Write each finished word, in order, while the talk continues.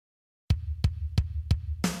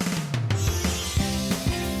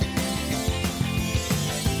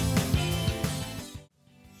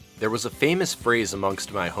There was a famous phrase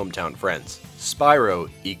amongst my hometown friends, Spyro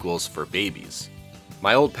equals for babies.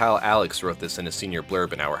 My old pal Alex wrote this in a senior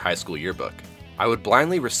blurb in our high school yearbook. I would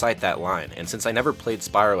blindly recite that line, and since I never played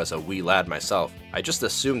Spyro as a wee lad myself, I just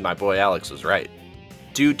assumed my boy Alex was right.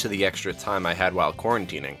 Due to the extra time I had while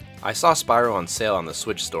quarantining, I saw Spyro on sale on the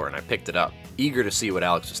Switch store and I picked it up, eager to see what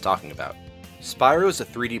Alex was talking about. Spyro is a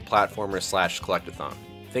 3D platformer / collectathon.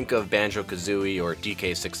 Think of Banjo-Kazooie or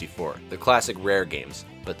DK64, the classic Rare games,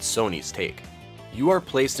 but Sony's take. You are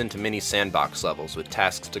placed into mini sandbox levels with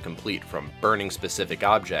tasks to complete, from burning specific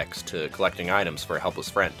objects to collecting items for a helpless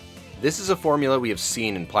friend. This is a formula we have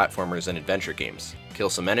seen in platformers and adventure games. Kill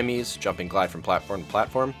some enemies, jump and glide from platform to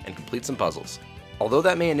platform, and complete some puzzles. Although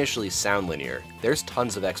that may initially sound linear, there's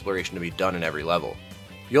tons of exploration to be done in every level.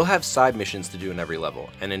 You'll have side missions to do in every level,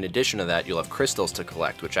 and in addition to that, you'll have crystals to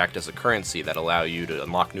collect, which act as a currency that allow you to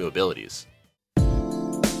unlock new abilities.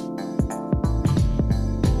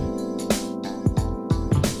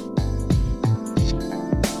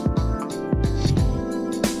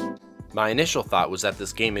 My initial thought was that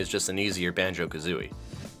this game is just an easier Banjo-Kazooie.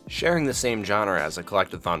 Sharing the same genre as a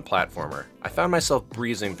collectathon platformer, I found myself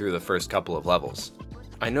breezing through the first couple of levels.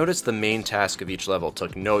 I noticed the main task of each level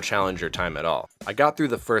took no challenge or time at all. I got through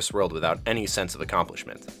the first world without any sense of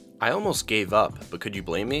accomplishment. I almost gave up, but could you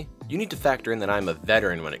blame me? You need to factor in that I'm a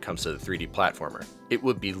veteran when it comes to the 3D platformer. It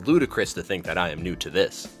would be ludicrous to think that I am new to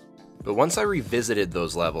this. But once I revisited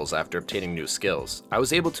those levels after obtaining new skills, I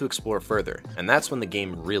was able to explore further, and that's when the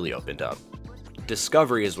game really opened up.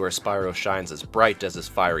 Discovery is where Spyro shines as bright as his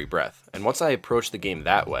fiery breath, and once I approached the game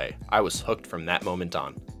that way, I was hooked from that moment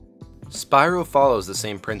on. Spyro follows the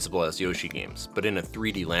same principle as Yoshi games, but in a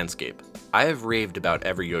 3D landscape. I have raved about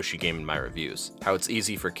every Yoshi game in my reviews, how it's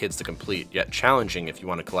easy for kids to complete, yet challenging if you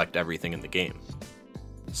want to collect everything in the game.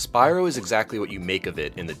 Spyro is exactly what you make of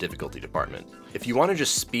it in the difficulty department. If you want to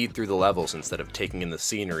just speed through the levels instead of taking in the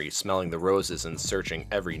scenery, smelling the roses, and searching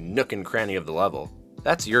every nook and cranny of the level,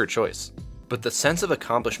 that's your choice. But the sense of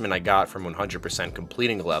accomplishment I got from 100%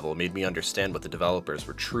 completing a level made me understand what the developers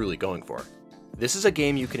were truly going for. This is a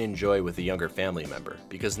game you can enjoy with a younger family member,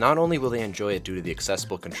 because not only will they enjoy it due to the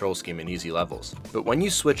accessible control scheme and easy levels, but when you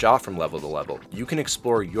switch off from level to level, you can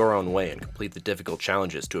explore your own way and complete the difficult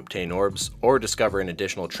challenges to obtain orbs, or discover an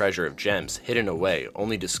additional treasure of gems hidden away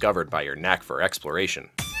only discovered by your knack for exploration.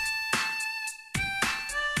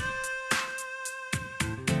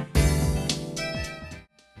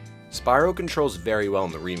 Spyro controls very well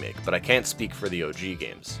in the remake, but I can't speak for the OG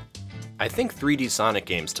games. I think 3D Sonic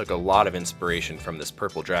games took a lot of inspiration from this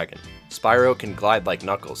purple dragon. Spyro can glide like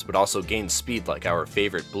Knuckles, but also gain speed like our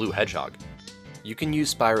favorite blue hedgehog. You can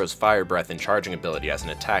use Spyro's fire breath and charging ability as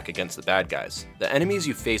an attack against the bad guys. The enemies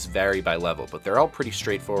you face vary by level, but they're all pretty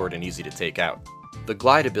straightforward and easy to take out. The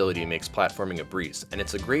glide ability makes platforming a breeze, and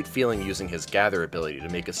it's a great feeling using his gather ability to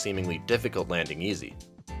make a seemingly difficult landing easy.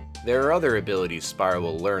 There are other abilities Spyro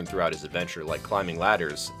will learn throughout his adventure, like climbing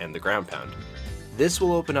ladders and the ground pound. This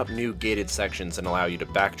will open up new gated sections and allow you to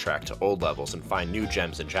backtrack to old levels and find new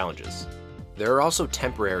gems and challenges. There are also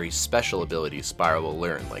temporary special abilities Spyro will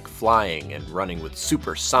learn, like flying and running with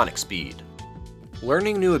supersonic speed.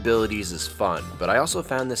 Learning new abilities is fun, but I also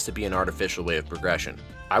found this to be an artificial way of progression.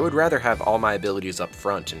 I would rather have all my abilities up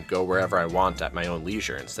front and go wherever I want at my own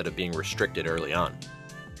leisure instead of being restricted early on.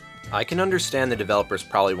 I can understand the developers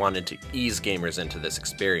probably wanted to ease gamers into this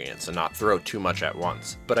experience and not throw too much at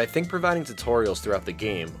once, but I think providing tutorials throughout the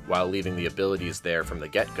game while leaving the abilities there from the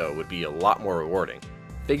get-go would be a lot more rewarding.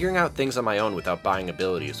 Figuring out things on my own without buying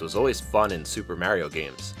abilities was always fun in Super Mario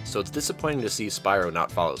games, so it's disappointing to see Spyro not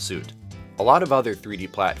follow suit. A lot of other 3D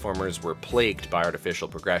platformers were plagued by artificial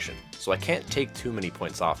progression, so I can't take too many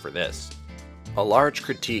points off for this. A large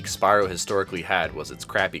critique Spyro historically had was its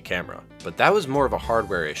crappy camera, but that was more of a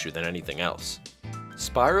hardware issue than anything else.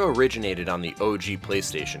 Spyro originated on the OG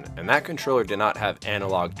PlayStation, and that controller did not have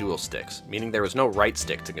analog dual sticks, meaning there was no right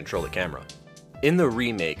stick to control the camera. In the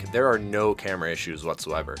remake, there are no camera issues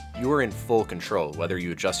whatsoever. You are in full control whether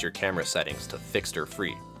you adjust your camera settings to fixed or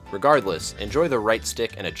free. Regardless, enjoy the right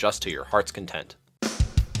stick and adjust to your heart's content.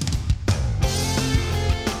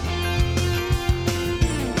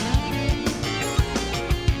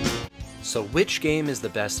 So which game is the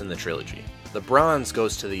best in the trilogy? The bronze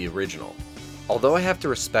goes to the original. Although I have to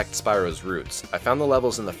respect Spyro's roots, I found the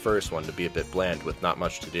levels in the first one to be a bit bland with not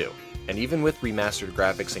much to do. And even with remastered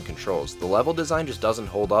graphics and controls, the level design just doesn't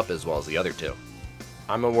hold up as well as the other two.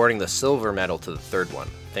 I'm awarding the silver medal to the third one,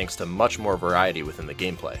 thanks to much more variety within the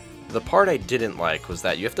gameplay. The part I didn't like was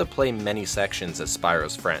that you have to play many sections as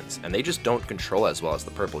Spyro's friends, and they just don't control as well as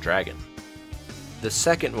the purple dragon. The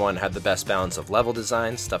second one had the best balance of level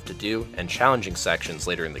design, stuff to do, and challenging sections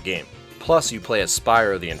later in the game. Plus, you play as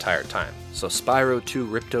Spyro the entire time, so Spyro 2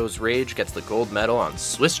 Ripto's Rage gets the gold medal on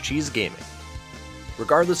Swiss Cheese Gaming.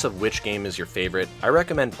 Regardless of which game is your favorite, I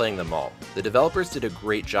recommend playing them all. The developers did a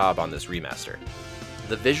great job on this remaster.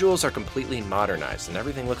 The visuals are completely modernized and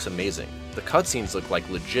everything looks amazing. The cutscenes look like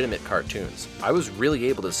legitimate cartoons. I was really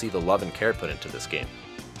able to see the love and care put into this game.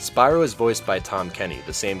 Spyro is voiced by Tom Kenny,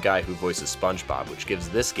 the same guy who voices SpongeBob, which gives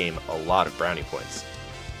this game a lot of brownie points.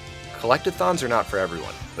 Collectathons are not for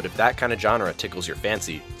everyone, but if that kind of genre tickles your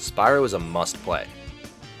fancy, Spyro is a must-play.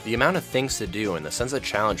 The amount of things to do and the sense of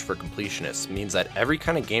challenge for completionists means that every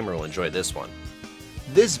kind of gamer will enjoy this one.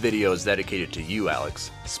 This video is dedicated to you, Alex.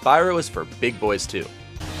 Spyro is for big boys too.